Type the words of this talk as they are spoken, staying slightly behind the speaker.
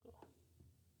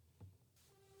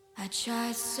I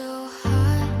tried so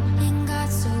hard and got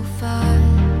so far.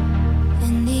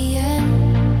 In the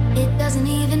end, it doesn't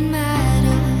even matter.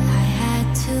 I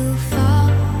had to fall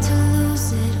to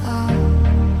lose it all.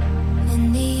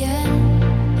 In the end,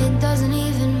 it doesn't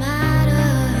even matter.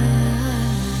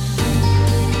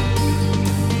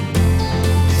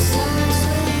 Stars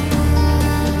with love.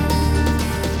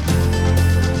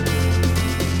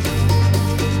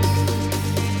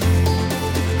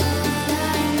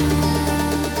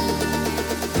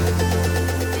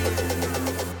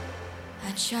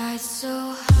 I tried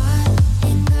so hard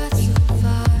and got so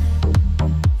far.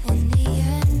 In the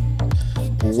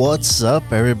end, What's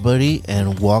up, everybody,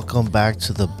 and welcome back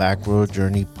to the Backroad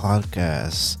Journey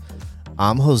podcast.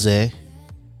 I'm Jose,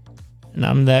 And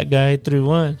I'm that guy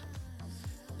 3-1.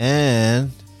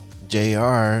 and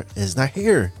JR is not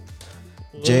here.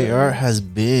 JR has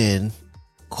been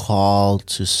called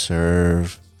to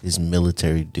serve his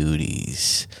military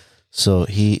duties, so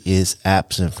he is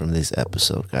absent from this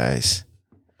episode, guys.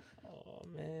 Oh,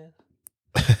 man.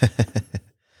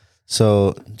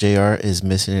 So JR is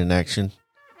missing in action.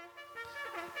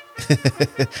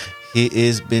 He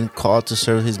is been called to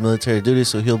serve his military duty,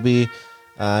 so he'll be,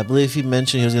 I believe he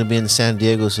mentioned he was going to be in San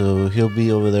Diego, so he'll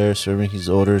be over there serving his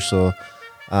orders. So,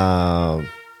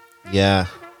 yeah,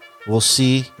 we'll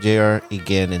see JR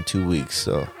again in 2 weeks.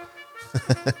 So,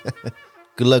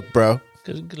 good luck, bro.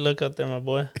 Good luck out there, my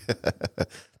boy.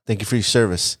 Thank you for your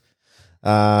service.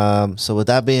 So with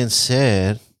that being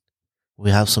said, we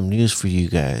have some news for you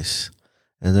guys,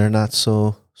 and they're not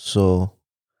so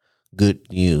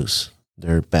good news.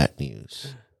 They're bad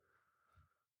news.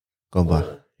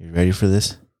 Compa, you ready for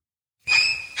this?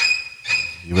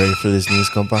 You ready for this news,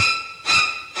 compa?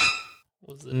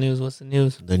 What's the news?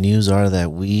 The news are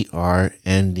that we are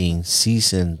ending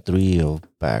season 3 of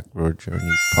Backroad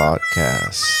Journey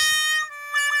podcast.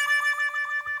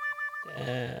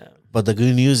 Damn. But the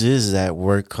good news is that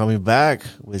we're coming back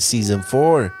with season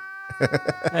 4.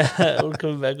 We're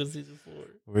coming back with season 4.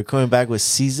 We're coming back with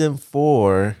season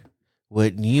 4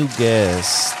 with new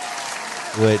guests,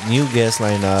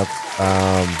 lined up,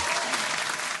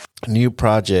 new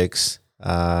projects.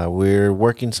 We're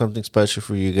working something special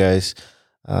for you guys.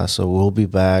 So we'll be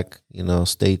back.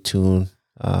 Stay tuned.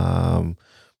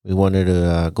 We wanted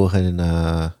to go ahead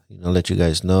and let you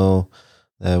guys know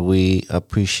that we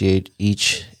appreciate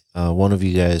each one of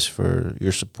you guys for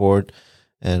your support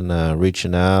and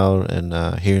reaching out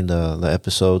and hearing the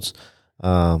episodes.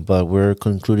 But we're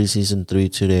concluding season 3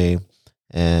 today,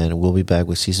 and we'll be back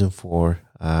with season 4.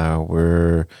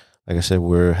 We're, like I said,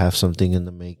 we have something in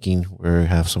the making. We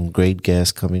have some great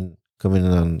guests coming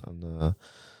on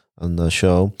the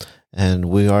show, and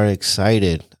we are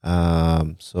excited.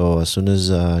 So as soon as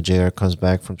JR comes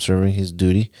back from serving his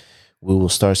duty, we will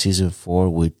start season 4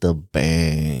 with the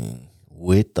bang,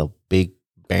 with the big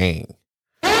bang.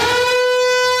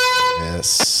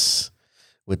 Yes,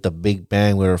 with the big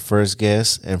bang with our first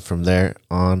guest, and from there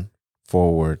on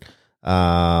forward.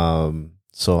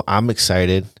 So I'm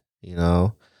excited.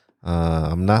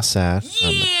 I'm not sad.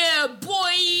 Yeah,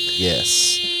 boy.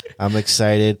 Yes, I'm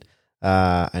excited.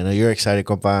 I know you're excited,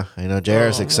 compa. I know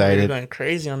JR's You're excited. going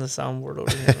crazy on the soundboard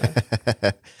over here,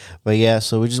 man. But yeah,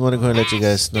 so we just want to go ahead and let you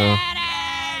guys know.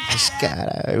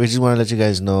 We just want to let you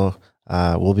guys know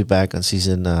we'll be back on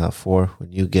season 4 with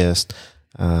new guests.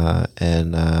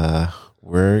 And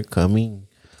we're coming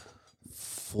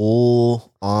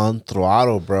full on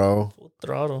throttle, bro. Full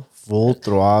throttle. Full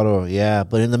throttle, yeah.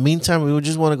 But in the meantime, we would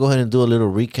just want to go ahead and do a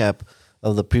little recap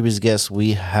of the previous guests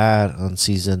we had on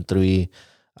season 3.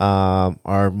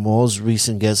 Our most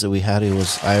recent guest that we had, it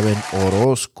was Ivan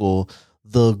Orozco,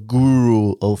 the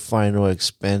guru of final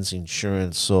expense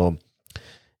insurance. So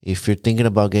if you're thinking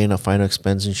about getting a final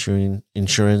expense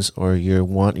insurance, or you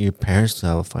want your parents to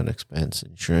have a final expense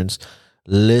insurance,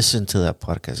 listen to that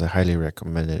podcast. I highly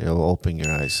recommend it. It'll open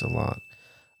your eyes a lot.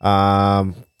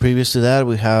 Previous to that,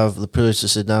 we have the privilege to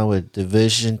sit down with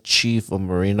Division Chief of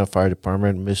Marina Fire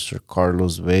Department, Mr.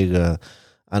 Carlos Vega.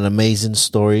 An amazing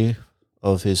story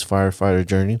of his firefighter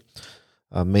journey.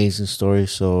 Amazing story.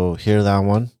 So hear that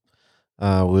one.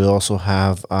 We also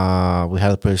have we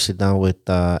had the privilege to sit down with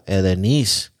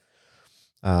Edenise,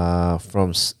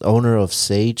 from owner of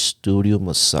Sage Studio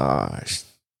Massage.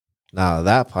 Now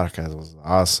that podcast was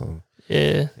awesome.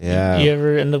 Yeah. Yeah. You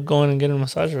ever end up going and getting a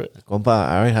massage with? Compa,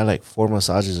 I already had like 4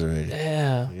 massages already.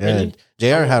 Yeah. Yeah, Really?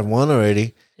 JR had one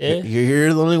already. Yeah.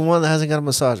 You're the only one that hasn't got a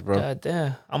massage, bro. God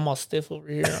damn. I'm all stiff over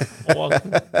here. I'm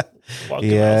walking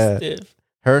Yeah. all stiff.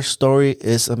 Her story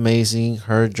is amazing.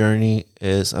 Her journey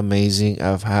is amazing.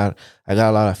 I got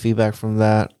a lot of feedback from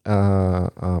that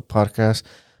podcast.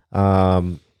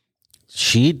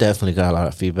 she definitely got a lot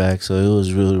of feedback. So it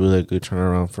was really, really a good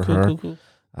turnaround for her. Cool.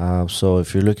 So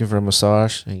if you're looking for a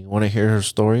massage and you want to hear her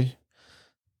story,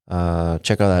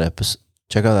 check out that episode.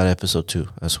 Check out that episode too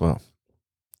as well.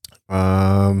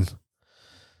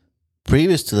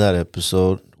 Previous to that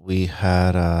episode, we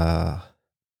had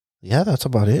that's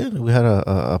about it. We had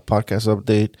a podcast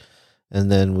update,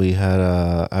 and then we had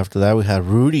after that we had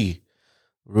Rudy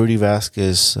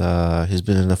Vasquez. He's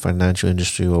been in the financial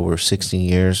industry over 16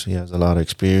 years. He has a lot of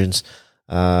experience.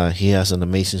 He has an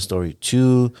amazing story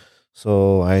too.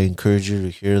 So I encourage you to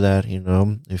hear that.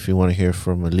 If you want to hear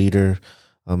from a leader,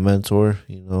 a mentor.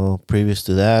 Previous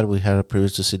to that, we had a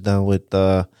privilege to sit down with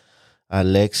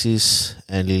Alexis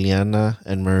and Liliana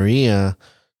and Maria,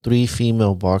 3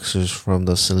 female boxers from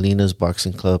the Salinas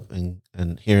Boxing Club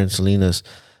and here in Salinas.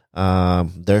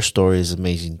 Their story is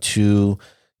amazing too.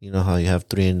 How you have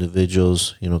 3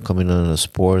 individuals, coming on a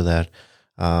sport that,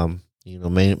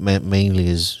 mainly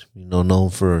is, known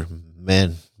for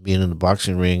men being in the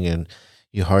boxing ring, and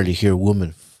you hardly hear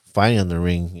women fighting in the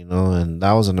ring, and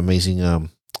that was an amazing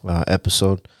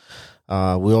episode.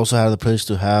 We also had the privilege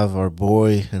to have our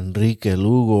boy Enrique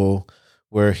Lugo,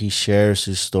 where he shares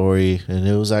his story, and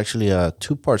it was actually a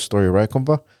 2-part story, right,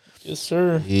 compa? Yes,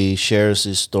 sir. He shares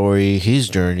his story, his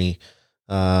journey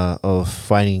of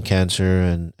fighting cancer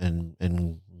and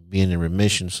being in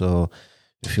remission. So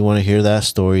if you want to hear that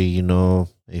story,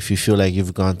 if you feel like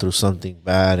you've gone through something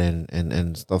bad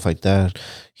and stuff like that,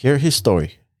 hear his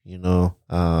story.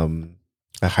 I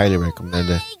highly recommend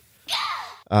it.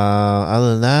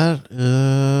 Other than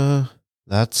that,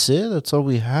 that's it. That's all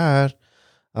we had.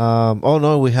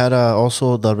 We had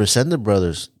also the Resendez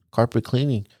brothers, carpet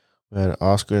cleaning. We had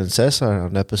Oscar and Cesar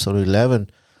on episode 11.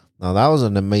 Now, that was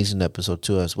an amazing episode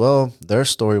too as well. Their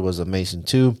story was amazing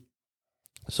too.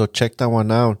 So check that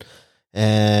one out.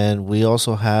 And we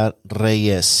also had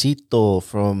Reyesito,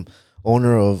 from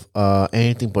owner of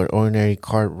Anything But Ordinary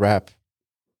Card Wrap.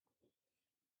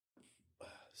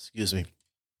 Excuse me.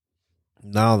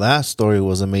 Now, that story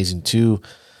was amazing too.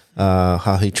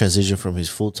 How he transitioned from his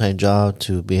full-time job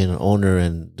to being an owner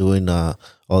and doing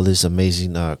all these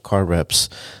amazing card wraps.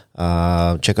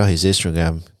 Check out his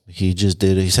Instagram. He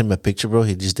sent me a picture, bro.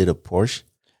 He just did a Porsche.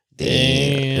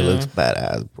 Damn. It looks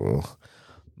badass, bro.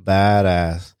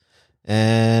 Badass.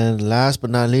 And last but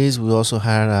not least, we also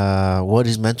had What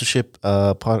is Mentorship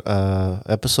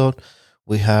episode.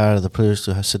 We had the privilege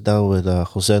to sit down with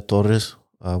Jose Torres,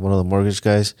 one of the mortgage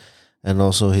guys, and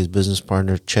also his business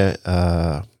partner,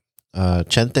 Chente.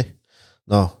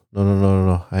 No.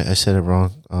 I said it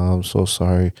wrong. I'm so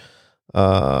sorry.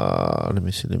 Let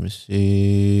me see.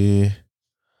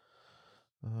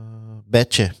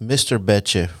 Mr.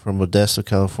 Betche from Modesto,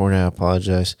 California. I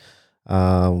apologize.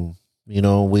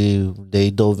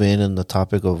 They dove in the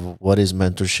topic of what is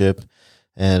mentorship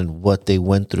and what they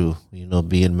went through,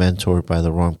 being mentored by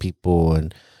the wrong people,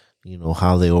 and,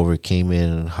 how they overcame it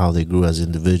and how they grew as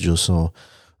individuals. So,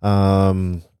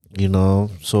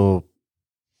 so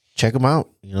check them out.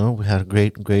 We had a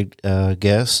great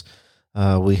guest.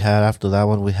 We had, after that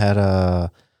one, we had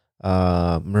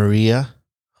Maria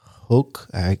Hook.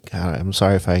 I'm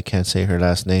sorry if I can't say her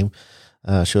last name.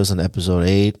 She was in episode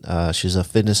 8. She's a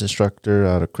fitness instructor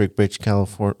out of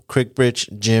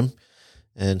Creekbridge Gym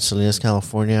in Salinas,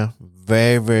 California.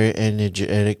 Very, very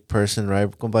energetic person, right?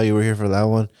 Compa, you were here for that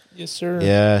one? Yes, sir.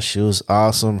 Yeah, she was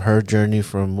awesome. Her journey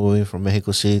from moving from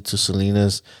Mexico City to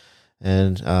Salinas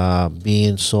and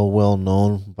being so well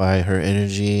known by her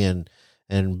energy and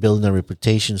building a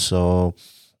reputation. So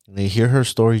they hear her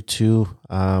story too.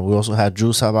 We also had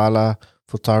Drew Zavala,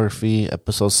 photography,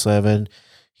 episode 7.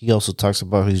 He also talks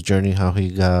about his journey, how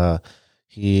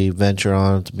he ventured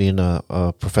on to being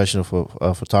a professional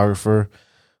photographer.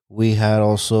 We had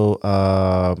also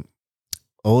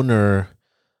owner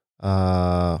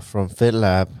from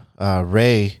FitLab,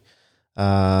 Ray,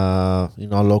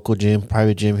 local gym,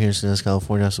 private gym here in Salinas,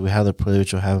 California. So we had the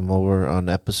privilege of having him over on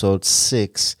episode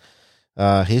 6.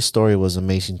 His story was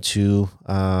amazing too.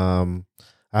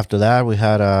 After that, we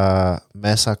had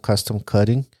Mesa Custom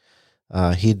Cutting.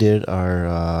 He did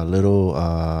our little,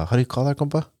 how do you call that,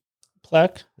 compa?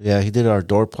 Plaque? Yeah, he did our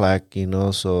door plaque,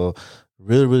 so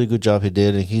really, really good job he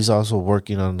did. And he's also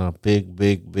working on a big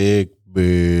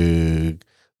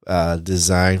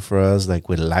design for us, like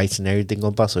with lights and everything,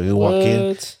 compa. So you walk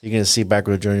in, you're going to see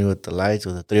Backward Journey with the lights,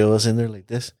 with the 3 of us in there like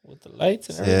this. With the lights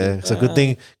and everything. Yeah, it's a good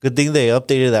thing they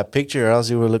updated that picture, or else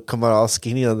you would come out all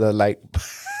skinny on the light.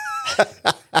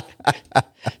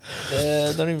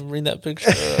 Yeah, don't even bring that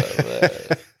picture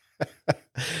up.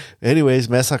 Anyways,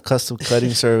 Mesa Custom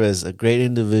Cutting Service, a great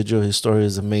individual. His story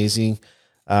is amazing.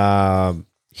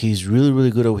 he's really,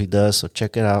 really good at what he does. So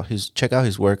check it out. Check out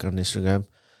his work on Instagram.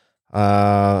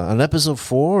 On episode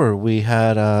 4, we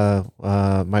had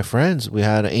my friends. We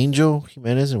had Angel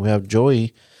Jimenez and we have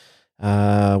Joey,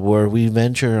 where we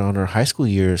venture on our high school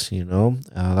years. That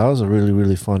was a really,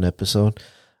 really fun episode.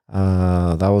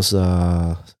 That was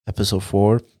episode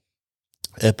 4.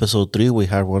 Episode 3, we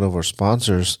had one of our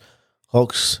sponsors,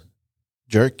 Hulk's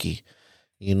Jerky.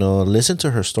 Listen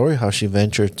to her story, how she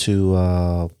ventured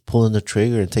to pulling the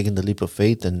trigger and taking the leap of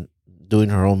faith and doing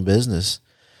her own business.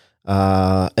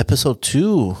 Episode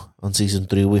 2 on season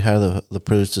 3, we had the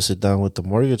privilege to sit down with the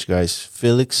mortgage guys,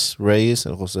 Felix Reyes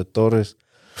and Jose Torres.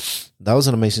 That was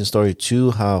an amazing story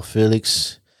too, how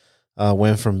Felix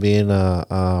went from being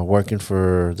working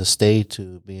for the state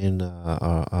to being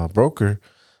a broker,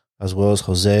 as well as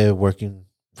Jose working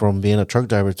from being a truck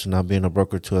driver to now being a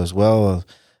broker too as well.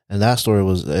 And that story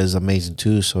is amazing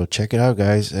too. So check it out,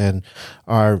 guys. And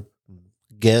our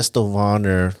guest of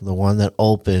honor, the one that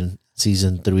opened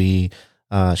season 3,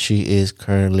 she is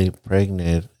currently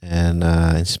pregnant and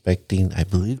expecting, I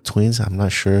believe, twins. I'm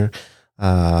not sure.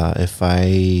 If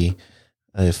I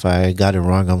got it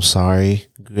wrong, I'm sorry,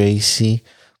 Gracie.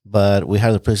 But we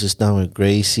had the privilege down with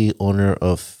Gracie, owner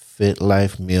of Fit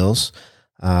Life Meals.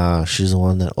 She's the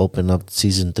one that opened up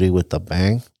season 3 with a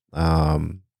bang.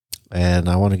 And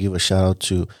I want to give a shout out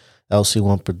to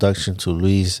LC1 Production, to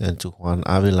Luis, and to Juan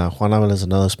Avila. Juan Avila is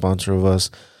another sponsor of us.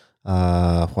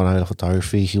 Juan Avila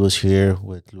Photography. He was here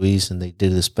with Luis, and they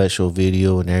did a special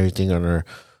video and everything on our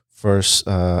first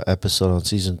episode on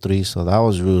season 3. So that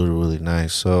was really, really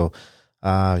nice. So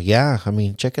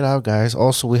check it out, guys.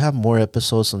 Also, we have more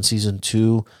episodes on season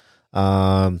 2.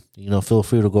 Feel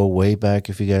free to go way back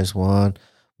if you guys want.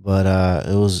 But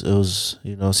it was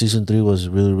season 3 was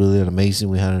really, really amazing.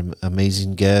 We had an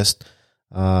amazing guest,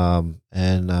 we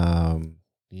had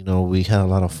a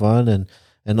lot of fun,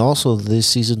 and also this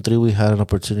season 3 we had an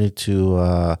opportunity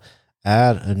to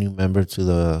add a new member to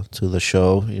the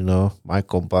show. My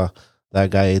compa, that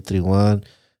guy 831,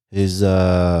 he's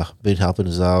been helping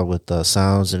us out with the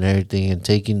sounds and everything, and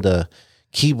taking the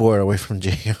keyboard away from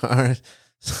JR.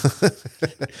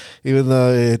 Even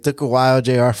though it took a while,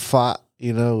 JR fought,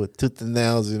 with tooth and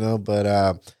nails, but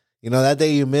that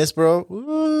day you missed, bro.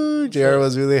 Woo, JR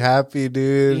was really happy,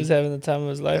 dude. He was having the time of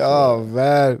his life. Oh,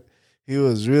 man. He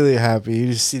was really happy. You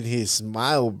just seen his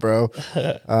smile, bro.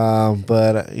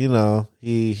 But he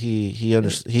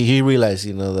understood. He realized,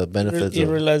 the benefits. He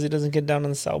realized he doesn't get down on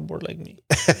the soundboard like me.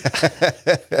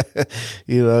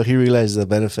 He realized the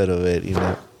benefit of it.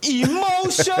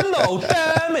 Emotional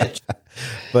damage.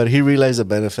 But he realized the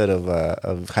benefit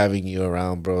of having you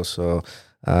around, bro. So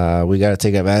we gotta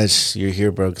take advantage. You're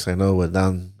here, bro. Because I know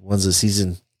once the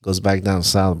season goes back down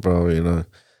south, bro. We're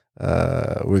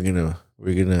gonna.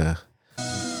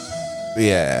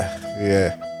 Yeah.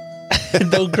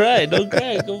 Don't cry. Come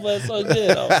on, it's all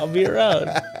good. I'll be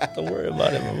around. Don't worry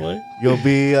about it, my boy. You'll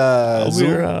be Zoom.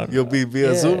 Be around. You'll be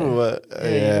via Zoom, but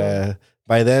yeah.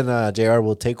 By then, JR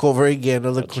will take over again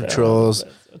of the controls,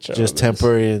 just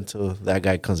temporary until that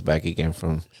guy comes back again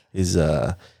from his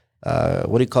what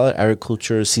do you call it?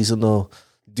 Agriculture seasonal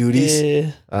duties.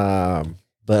 Yeah.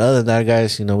 But other than that,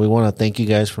 guys, we want to thank you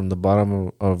guys from the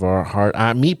bottom of our heart.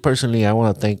 Me personally, I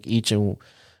want to thank each and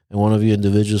one of you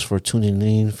individuals for tuning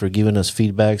in, for giving us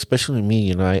feedback, especially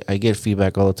me. I get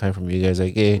feedback all the time from you guys.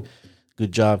 Like, hey,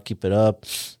 good job, keep it up.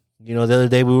 The other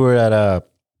day we were at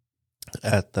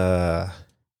the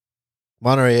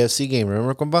Monterey FC game,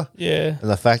 remember, compa? Yeah. And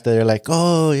the fact that they're like,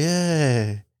 oh,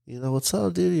 yeah, what's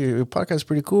up, dude? Your podcast is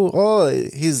pretty cool. Oh,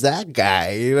 he's that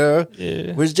guy,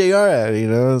 Yeah. Where's JR at,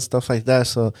 and stuff like that.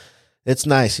 So it's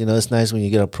nice, it's nice when you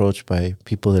get approached by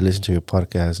people that listen to your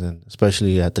podcast, and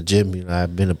especially at the gym.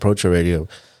 I've been approached already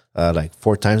like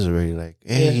 4 times already. Like,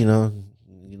 hey,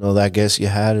 that guest you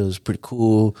had, it was pretty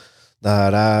cool.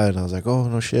 And I was like, oh,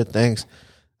 no shit, thanks.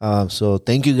 So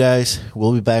thank you guys.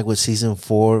 We'll be back with season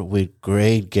 4 with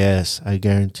great guests. I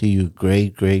guarantee you,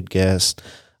 great guests.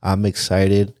 I'm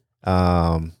excited.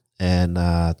 And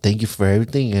thank you for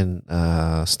everything. And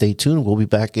stay tuned. We'll be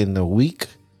back in a week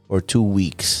or 2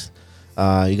 weeks.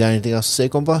 You got anything else to say,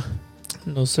 compa?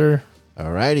 No, sir.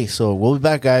 Alrighty. So we'll be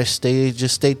back, guys. Stay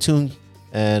tuned.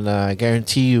 And I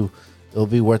guarantee you, it'll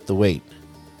be worth the wait.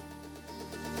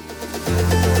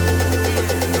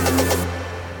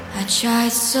 I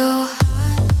tried so hard.